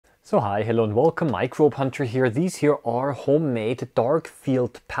So hi, hello and welcome, Microbehunter here. These here are homemade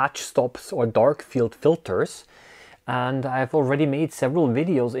Darkfield patch stops or Darkfield filters. And I've already made several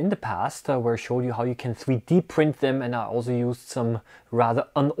videos in the past where I showed you how you can 3D print them, and I also used some rather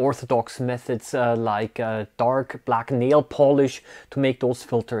unorthodox methods like dark black nail polish to make those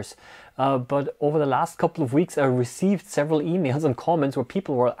filters. But over the last couple of weeks I received several emails and comments where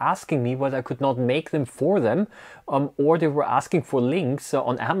people were asking me whether I could not make them for them, or they were asking for links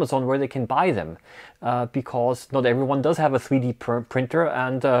on Amazon where they can buy them, because not everyone does have a 3D printer,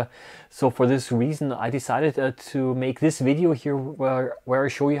 and so for this reason I decided to make this video here where I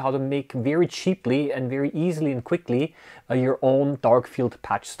show you how to make very cheaply and very easily and quickly your own Darkfield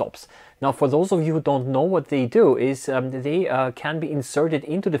patch stops. Now, for those of you who don't know what they do, is they can be inserted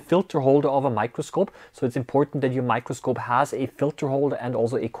into the filter holder of a microscope. So it's important that your microscope has a filter holder and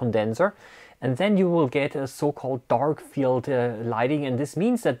also a condenser. And then you will get a so-called dark field lighting, and this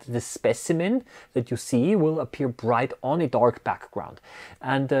means that the specimen that you see will appear bright on a dark background.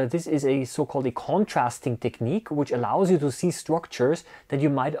 And this is a so-called a contrasting technique, which allows you to see structures that you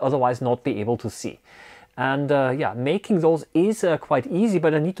might otherwise not be able to see. And yeah, making those is quite easy,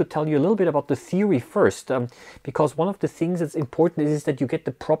 but I need to tell you a little bit about the theory first, because one of the things that's important is that you get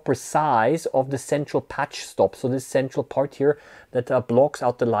the proper size of the central patch stop. So this central part here that blocks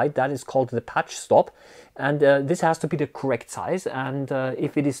out the light, that is called the patch stop. And this has to be the correct size, and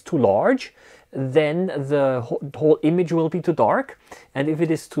if it is too large, then the whole image will be too dark, and if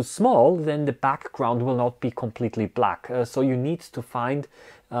it is too small, then the background will not be completely black. So you need to find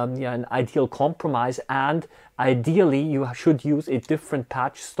yeah, an ideal compromise, and ideally you should use a different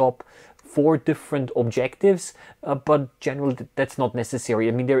patch stop for different objectives, but generally that's not necessary.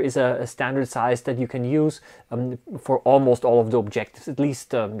 I mean, there is a standard size that you can use for almost all of the objectives, at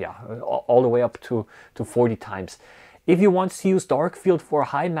least yeah, all the way up to 40 times. If you want to use Darkfield for a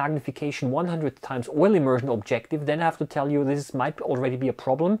high magnification 100 times oil immersion objective, then I have to tell you this might already be a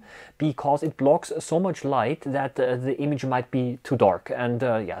problem, because it blocks so much light that the image might be too dark, and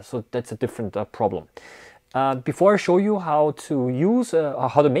yeah, so that's a different problem. Before I show you how to use or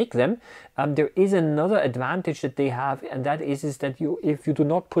how to make them, there is another advantage that they have, and that is that if you do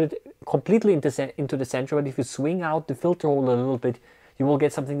not put it completely into the center, but if you swing out the filter holder a little bit, you will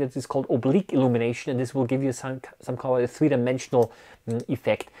get something that is called oblique illumination, and this will give you some kind of a three-dimensional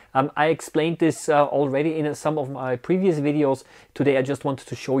effect. I explained this already in some of my previous videos. Today I just wanted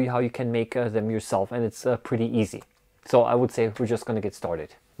to show you how you can make them yourself, and it's pretty easy. So I would say we're just going to get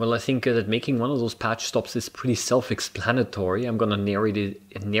started. Well, I think that making one of those patch stops is pretty self-explanatory. I'm going to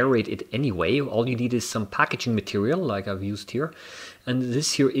narrate it anyway. All you need is some packaging material like I've used here. And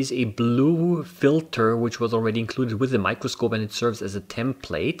this here is a blue filter which was already included with the microscope, and it serves as a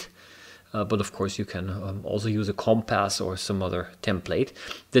template. But of course you can also use a compass or some other template.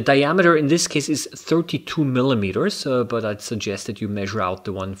 The diameter in this case is 32 millimeters, but I'd suggest that you measure out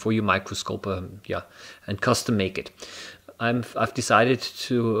the one for your microscope, yeah, and custom make it. I've decided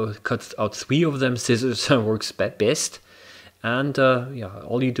to cut out 3 of them. Scissors works best. And yeah,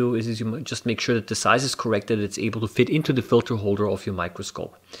 all you do is you just make sure that the size is correct, that it's able to fit into the filter holder of your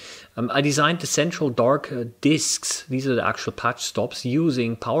microscope. I designed the central dark discs, these are the actual patch stops,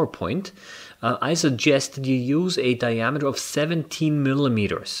 using PowerPoint. I suggest that you use a diameter of 17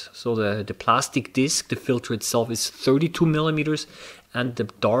 millimeters. So the plastic disc, the filter itself, is 32 millimeters, and the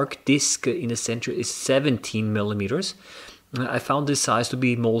dark disc in the center is 17 millimeters. I found this size to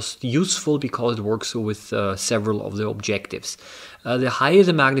be most useful because it works with several of the objectives. The higher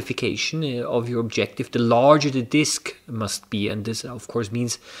the magnification of your objective, the larger the disc must be, and this of course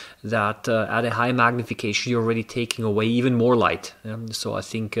means that at a high magnification you're already taking away even more light. So I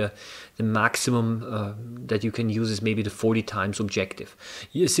think the maximum that you can use is maybe the 40 times objective.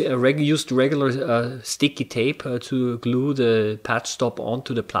 Used regular sticky tape to glue the patch stop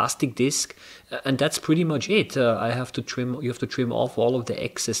onto the plastic disc, and that's pretty much it. You have to trim off all of the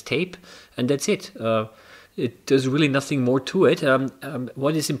excess tape, and that's it. There's really nothing more to it.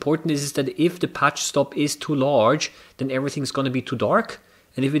 What is important is that if the patch stop is too large, then everything's going to be too dark.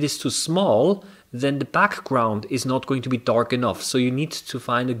 And if it is too small, then the background is not going to be dark enough. So you need to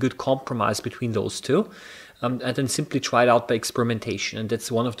find a good compromise between those two. And then simply try it out by experimentation. And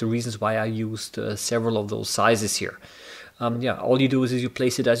that's one of the reasons why I used several of those sizes here. Yeah, all you do is you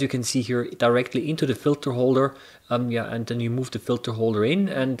place it, as you can see here, directly into the filter holder. Yeah, and then you move the filter holder in,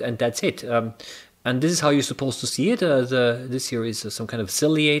 and that's it. And this is how you're supposed to see it. This here is some kind of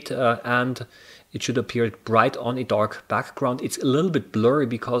ciliate, and it should appear bright on a dark background. It's a little bit blurry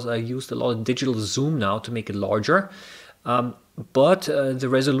because I used a lot of digital zoom now to make it larger. But the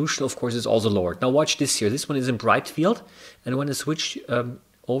resolution, of course, is also lowered. Now watch this here. This one is in bright field, and when I switch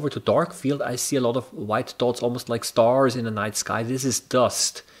over to Darkfield, I see a lot of white dots, almost like stars in the night sky. This is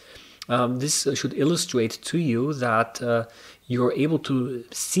dust. This should illustrate to you that you're able to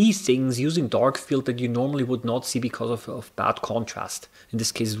see things using Darkfield that you normally would not see because of bad contrast. In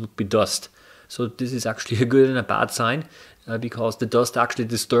this case, it would be dust. So this is actually a good and a bad sign because the dust actually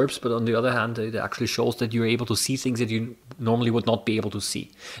disturbs, but on the other hand, it actually shows that you're able to see things that you normally would not be able to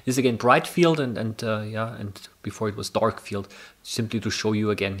see. This is again bright field and before it was dark field, simply to show you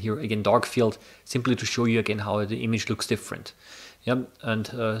again here again dark field, simply to show you again how the image looks different. Yeah,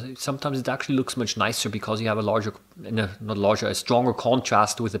 and sometimes it actually looks much nicer because you have a larger, not larger, a stronger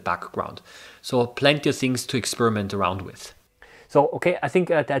contrast with the background. So plenty of things to experiment around with. So, okay, I think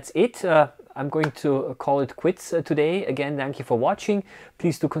that's it. I'm going to call it quits today. Again, thank you for watching.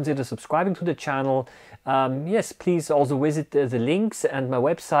 Please do consider subscribing to the channel. Yes, please also visit the links and my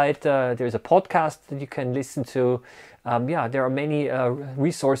website. There's a podcast that you can listen to. Yeah, there are many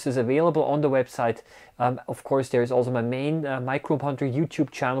resources available on the website. Of course, there's also my main Microbehunter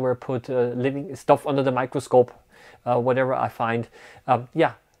YouTube channel where I put living stuff under the microscope, whatever I find.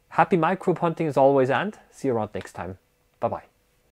 Yeah, happy microbe hunting as always, and see you around next time. Bye-bye.